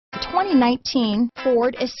2019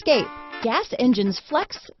 Ford Escape. Gas engines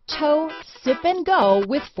flex, tow, sip and go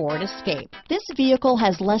with Ford Escape. This vehicle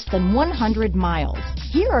has less than 100 miles.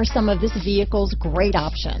 Here are some of this vehicle's great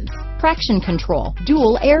options: traction control,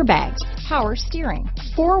 dual airbags, power steering,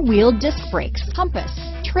 four-wheel disc brakes, compass,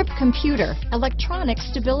 trip computer, electronic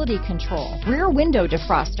stability control, rear window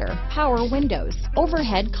defroster, power windows,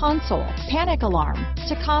 overhead console, panic alarm,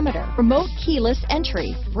 tachometer, remote keyless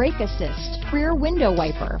entry, brake assist, rear window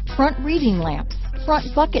wiper, front reading lamps, front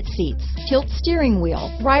bucket seats, tilt steering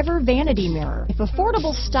wheel, driver vanity mirror. If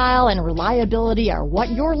affordable style and reliability are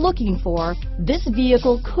what you're looking for, this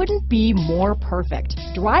vehicle couldn't be more perfect.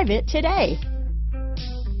 Drive it today.